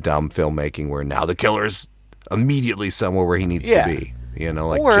 kind of dumb filmmaking where now the killer's immediately somewhere where he needs to be,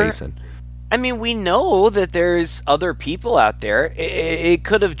 like Jason. I mean, we know that there's other people out there. It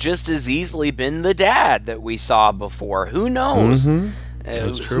could have just as easily been the dad that we saw before. Who knows? Mm-hmm.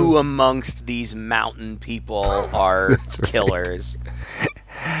 That's true. Who amongst these mountain people are killers?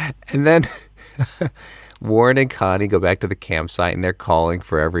 Right. And then Warren and Connie go back to the campsite and they're calling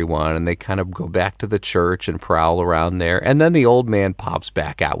for everyone, and they kind of go back to the church and prowl around there. And then the old man pops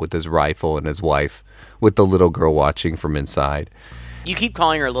back out with his rifle and his wife with the little girl watching from inside. You keep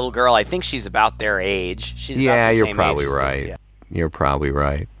calling her a little girl. I think she's about their age. She's about the you're same probably age right. Yeah. You're probably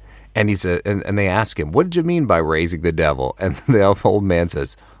right. And and they ask him, "What did you mean by raising the devil?" And the old man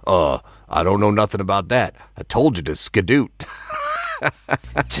says, "I don't know nothing about that. I told you to skadoot."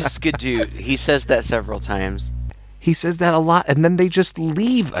 To skadoot. He says that several times. He says that a lot, and then they just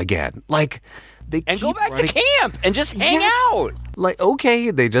leave again. Like, and go back to camp and just hang out. Like, okay,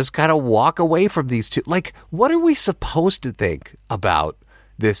 they just kind of walk away from these two. Like, what are we supposed to think about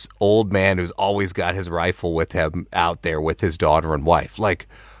this old man who's always got his rifle with him out there with his daughter and wife? Like,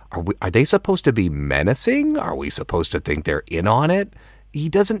 are they supposed to be menacing? Are we supposed to think they're in on it? He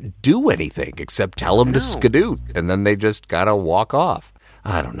doesn't do anything except tell them to skadoot, and then they just gotta walk off.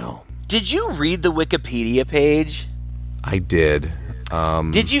 I don't know. Did you read the Wikipedia page? I did.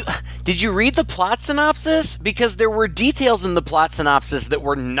 Did you read the plot synopsis? Because there were details in the plot synopsis that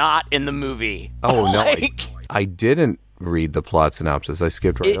were not in the movie. Oh, no. I didn't read the plot synopsis. I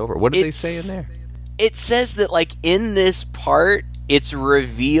skipped right over. What did they say in there? It says that, like, in this part, it's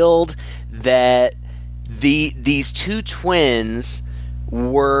revealed that these two twins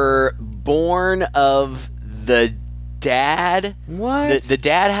were born of the dad. What? The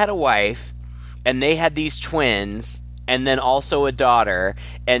dad had a wife, and they had these twins, and then also a daughter,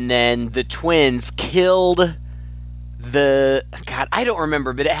 and then the twins killed I don't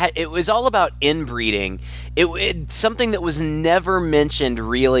remember, but it was all about inbreeding. It something that was never mentioned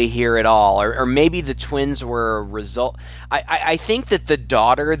really here at all, or maybe the twins were a result. I think that the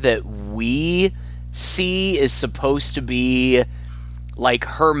daughter that we see is supposed to be like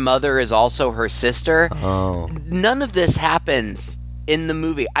her mother is also her sister. Oh. None of this happens in the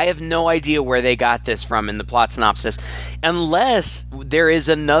movie. I have no idea where they got this from in the plot synopsis, unless there is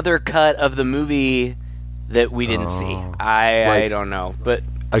another cut of the movie that we didn't see. I don't know, but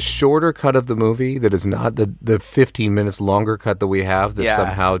a shorter cut of the movie that is not the 15 minutes longer cut that we have that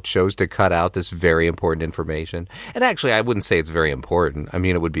somehow chose to cut out this very important information. And actually, I wouldn't say it's very important. I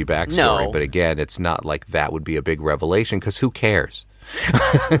mean, it would be backstory, but again, it's not like that would be a big revelation because who cares?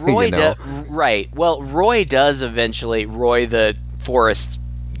 Roy right. Well, Roy does eventually, Roy the forest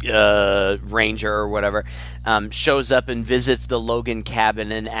ranger or whatever, shows up and visits the Logan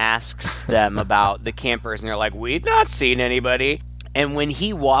cabin and asks them about the campers, and they're like, we've not seen anybody. And when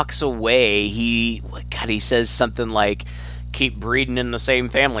he walks away, he says something like, keep breeding in the same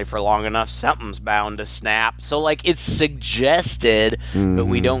family for long enough, something's bound to snap. So, like, it's suggested, but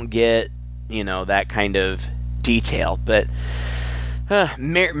we don't get, that kind of detail. But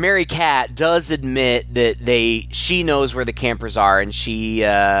Mary Cat does admit that she knows where the campers are, and she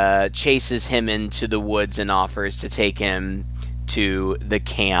chases him into the woods and offers to take him to the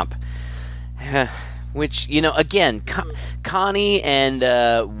camp. Which, again, Connie and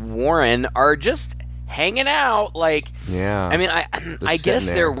Warren are just hanging out. Like, yeah. I mean, I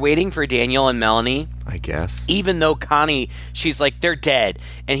guess they're waiting for Daniel and Melanie. I guess. Even though Connie, she's like, they're dead.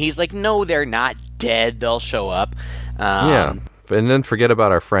 And he's like, no, they're not dead. They'll show up. Yeah. And then forget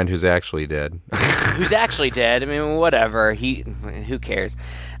about our friend who's actually dead. Who's actually dead. I mean, whatever. Who cares?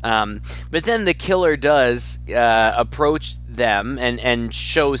 But then the killer does approach them and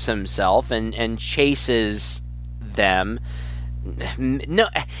shows himself and chases them. No,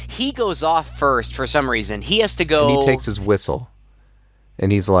 he goes off first for some reason. He has to go. And he takes his whistle.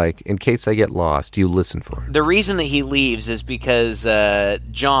 And he's like, in case I get lost, you listen for it. The reason that he leaves is because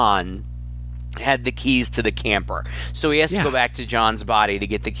John had the keys to the camper. So he has to go back to John's body to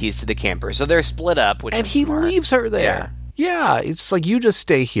get the keys to the camper. So they're split up, which is smart. And he leaves her there. Yeah, it's like, you just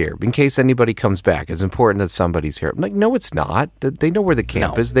stay here in case anybody comes back. It's important that somebody's here. I'm like, no, it's not. They know where the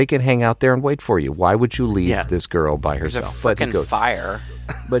camp is. They can hang out there and wait for you. Why would you leave this girl by herself? There's a freaking fire.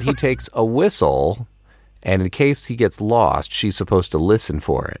 But he takes a whistle, and in case he gets lost, she's supposed to listen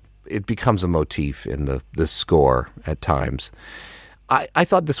for it. It becomes a motif in the score at times. I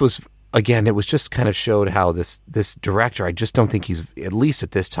thought this was... Again, it was just kind of showed how this director, I just don't think he's, at least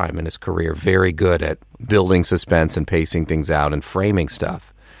at this time in his career, very good at building suspense and pacing things out and framing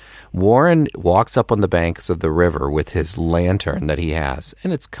stuff. Warren walks up on the banks of the river with his lantern that he has,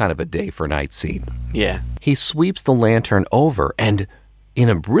 and it's kind of a day for night scene. Yeah. He sweeps the lantern over, and in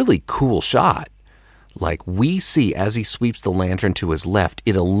a really cool shot, like we see as he sweeps the lantern to his left,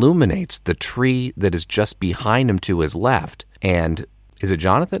 it illuminates the tree that is just behind him to his left, and... Is it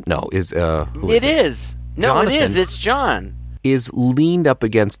Jonathan? No. It is. No, Jonathan, it is. It's John. Is leaned up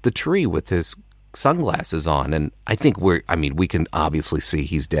against the tree with his sunglasses on, and I think we can obviously see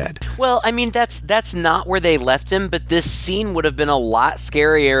he's dead. Well, I mean, that's not where they left him, but this scene would have been a lot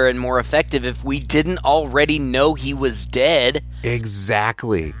scarier and more effective if we didn't already know he was dead.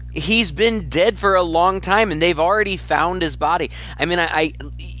 Exactly. He's been dead for a long time, and they've already found his body. I mean, I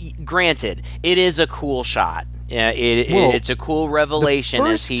granted, it is a cool shot. Yeah, it's a cool revelation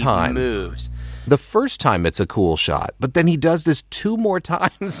as he moves. The first time it's a cool shot, but then he does this 2 more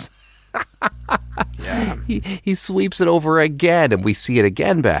times. Yeah. He sweeps it over again, and we see it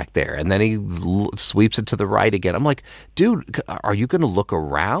again back there, and then he sweeps it to the right again. I'm like, dude, are you going to look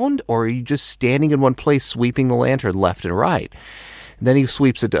around, or are you just standing in one place sweeping the lantern left and right? Then he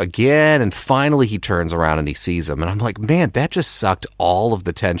sweeps it again, and finally he turns around and he sees him. And I'm like, man, that just sucked all of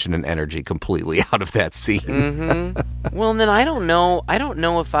the tension and energy completely out of that scene. Mm-hmm. Well, and then I don't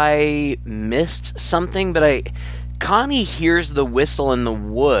know if I missed something, but Connie hears the whistle in the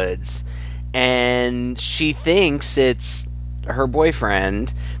woods, and she thinks it's her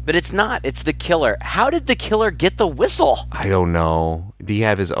boyfriend, but it's not. It's the killer. How did the killer get the whistle? I don't know. Did he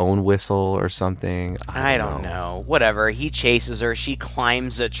have his own whistle or something? I don't know. Whatever. He chases her. She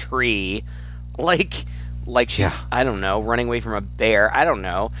climbs a tree like she's, I don't know, running away from a bear. I don't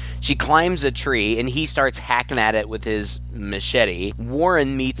know. She climbs a tree, and he starts hacking at it with his machete.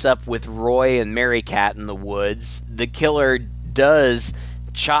 Warren meets up with Roy and Mary Cat in the woods. The killer does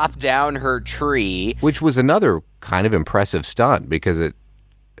chop down her tree. Which was another kind of impressive stunt because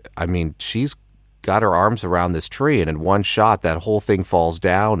she's got her arms around this tree, and in one shot, that whole thing falls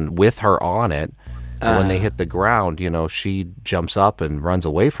down with her on it. And when they hit the ground, she jumps up and runs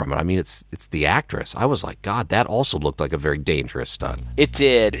away from it. I mean, it's the actress. I was like, God, that also looked like a very dangerous stunt. It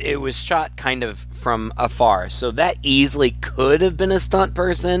did. It was shot kind of from afar, so that easily could have been a stunt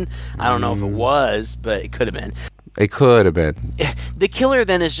person. I don't know if it was, but it could have been. It could have been. The killer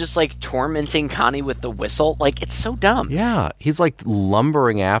then is just like tormenting Connie with the whistle. Like, it's so dumb. Yeah, he's like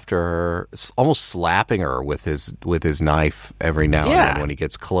lumbering after her, almost slapping her with his knife every now and then when he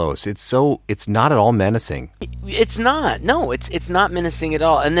gets close. It's not at all menacing. It's not. No, it's not menacing at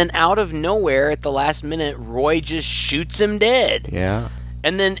all. And then out of nowhere at the last minute, Roy just shoots him dead. Yeah.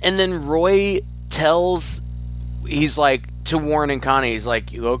 And then Roy tells, he's like, to Warren and Connie, he's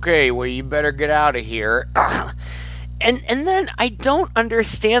like, okay, well, you better get out of here. And then I don't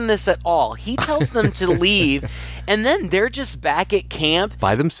understand this at all. He tells them to leave, and then they're just back at camp.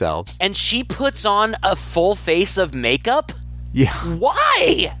 By themselves. And she puts on a full face of makeup? Yeah.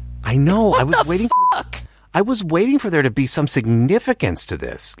 Why? I know. What I was waiting for there to be some significance to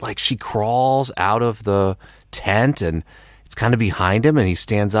this. Like, she crawls out of the tent, and it's kind of behind him, and he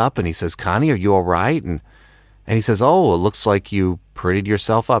stands up, and he says, Connie, are you all right? And he says, oh, it looks like you prettied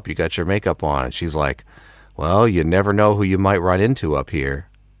yourself up. You got your makeup on. And she's like, well, you never know who you might run into up here.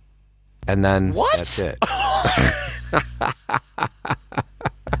 And then that's it.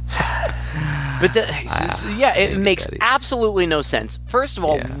 But it makes absolutely no sense. First of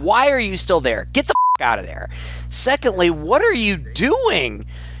all, why are you still there? Get the out of there. Secondly, what are you doing?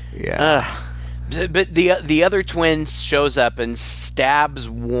 Yeah. But the other twin shows up and stabs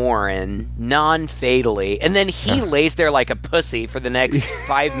Warren non-fatally, and then he lays there like a pussy for the next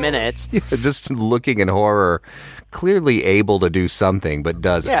 5 minutes. Yeah, just looking in horror, clearly able to do something, but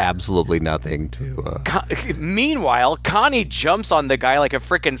does absolutely nothing to... Meanwhile, Connie jumps on the guy like a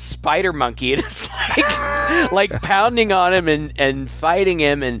freaking spider monkey, and is like pounding on him and fighting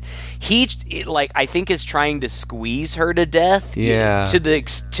him, and he, like, I think is trying to squeeze her to death. Yeah. To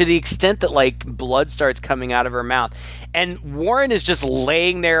the extent that, like, blood starts coming out of her mouth. And Warren is just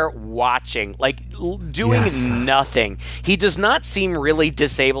laying there watching, like, doing nothing. He does not seem really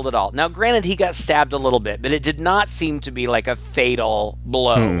disabled at all. Now, granted, he got stabbed a little bit, but it did not seem to be like a fatal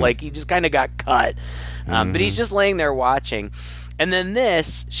blow. Like, he just kind of got cut. But he's just laying there watching. And then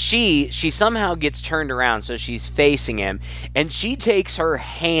she somehow gets turned around, so she's facing him, and she takes her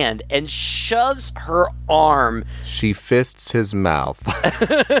hand and shoves her arm. She fists his mouth.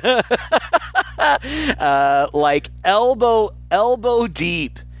 Like elbow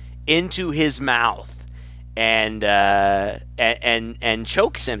deep into his mouth, and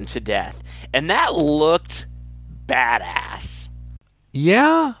chokes him to death. And that looked badass.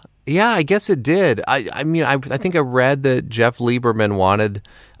 Yeah. Yeah, I guess it did. I mean, I think I read that Jeff Lieberman wanted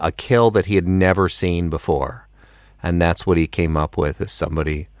a kill that he had never seen before. And that's what he came up with, is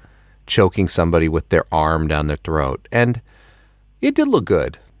somebody choking somebody with their arm down their throat. And it did look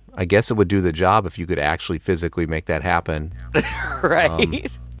good. I guess it would do the job if you could actually physically make that happen.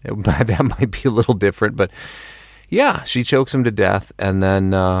 Right. That might be a little different. But yeah, she chokes him to death, and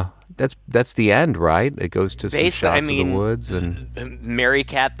then... That's the end, right? It goes to some shots of the woods, and Mary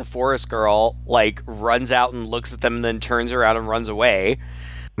Cat, the forest girl, like, runs out and looks at them, and then turns around and runs away.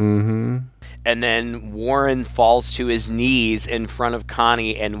 Mm-hmm. And then Warren falls to his knees in front of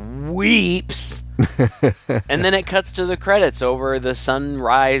Connie and weeps. And then it cuts to the credits over the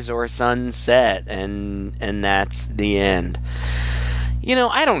sunrise or sunset, and that's the end. You know,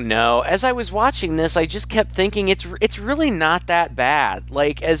 I don't know. As I was watching this, I just kept thinking it's really not that bad.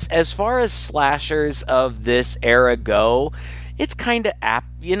 Like, as far as slashers of this era go, it's kind of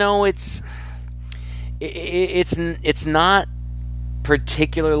you know, it's not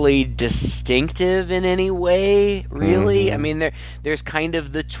particularly distinctive in any way, really. Mm-hmm. I mean, there's kind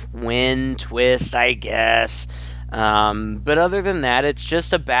of the twin twist, I guess. But other than that, it's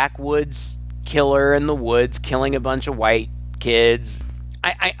just a backwoods killer in the woods killing a bunch of white kids.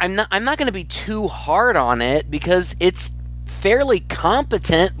 I'm not going to be too hard on it because it's fairly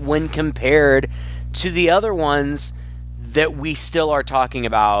competent when compared to the other ones that we still are talking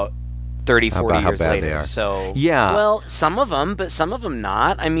about 30, 40 years later. So, yeah. Well, some of them, but some of them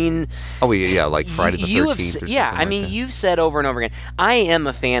not. I mean... Oh, yeah, like Friday the 13th I mean, you've said over and over again, I am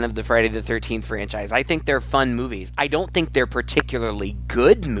a fan of the Friday the 13th franchise. I think they're fun movies. I don't think they're particularly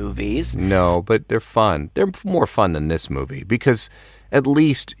good movies. No, but they're fun. They're more fun than this movie because... At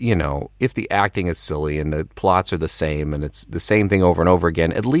least, you know, if the acting is silly and the plots are the same and it's the same thing over and over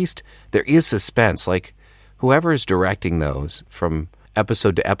again, at least there is suspense. Like, whoever is directing those from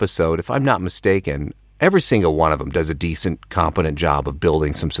episode to episode, if I'm not mistaken, every single one of them does a decent, competent job of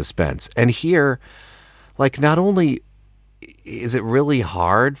building some suspense. And here, like, not only is it really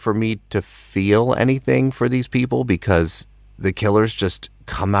hard for me to feel anything for these people because the killers just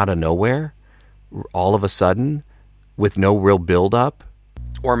come out of nowhere all of a sudden, with no real build-up.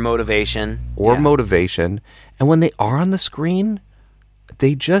 Or motivation. And when they are on the screen,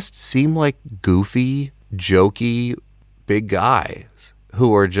 they just seem like goofy jokey big guys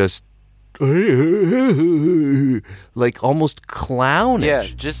who are just like almost clownish. Yeah,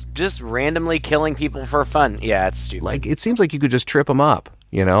 just randomly killing people for fun. Yeah, it's stupid. Like, it seems like you could just trip them up,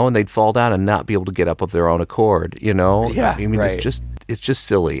 and they'd fall down and not be able to get up of their own accord, Yeah, I mean, right. it's just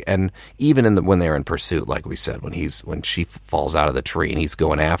silly. And even when they're in pursuit, like we said, when she falls out of the tree and he's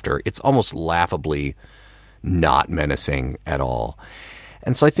going after her, it's almost laughably not menacing at all.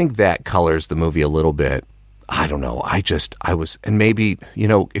 And so I think that colors the movie a little bit. I don't know. And maybe,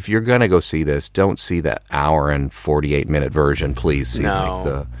 if you're going to go see this, don't see the hour and 48-minute version. Please see like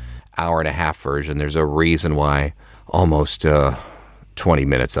the hour and a half version. There's a reason why almost 20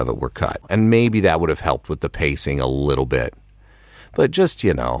 minutes of it were cut. And maybe that would have helped with the pacing a little bit. But just,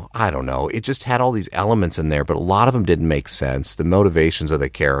 I don't know. It just had all these elements in there, but a lot of them didn't make sense. The motivations of the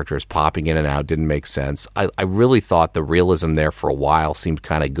characters popping in and out didn't make sense. I really thought the realism there for a while seemed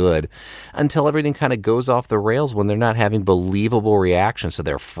kind of good until everything kind of goes off the rails when they're not having believable reactions to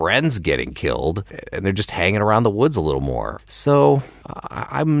their friends getting killed and they're just hanging around the woods a little more. So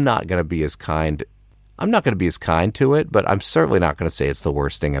I'm not going to be as kind to it, but I'm certainly not going to say it's the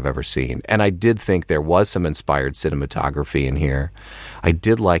worst thing I've ever seen. And I did think there was some inspired cinematography in here. I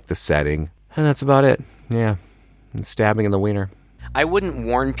did like the setting, and that's about it. Yeah, and stabbing in the wiener. I wouldn't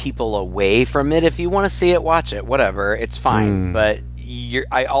warn people away from it. If you want to see it, watch it. Whatever, it's fine. But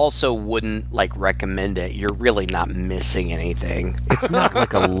I also wouldn't recommend it. You're really not missing anything. It's not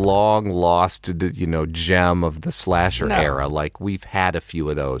like a long lost, gem of the slasher era. Like, we've had a few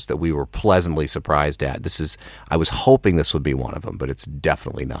of those that we were pleasantly surprised at. I was hoping this would be one of them, but it's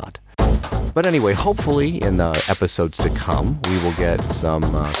definitely not. But anyway, hopefully in the episodes to come, we will get some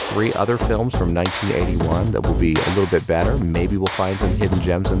 3 other films from 1981 that will be a little bit better. Maybe we'll find some hidden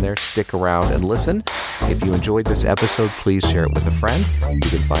gems in there. Stick around and listen. If you enjoyed this episode, please share it with a friend. You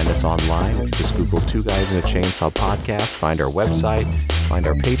can find us online. If you just Google Two Guys in a Chainsaw Podcast, find our website, find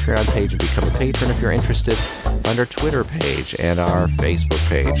our Patreon page and become a patron if you're interested. Find our Twitter page and our Facebook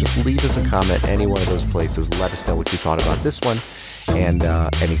page. Just leave us a comment any one of those places. Let us know what you thought about this one and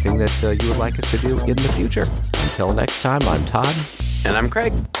anything that you would like us to do in the future. Until next time, I'm Todd. And I'm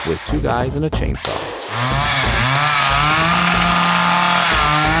Craig. With Two Guys and a Chainsaw.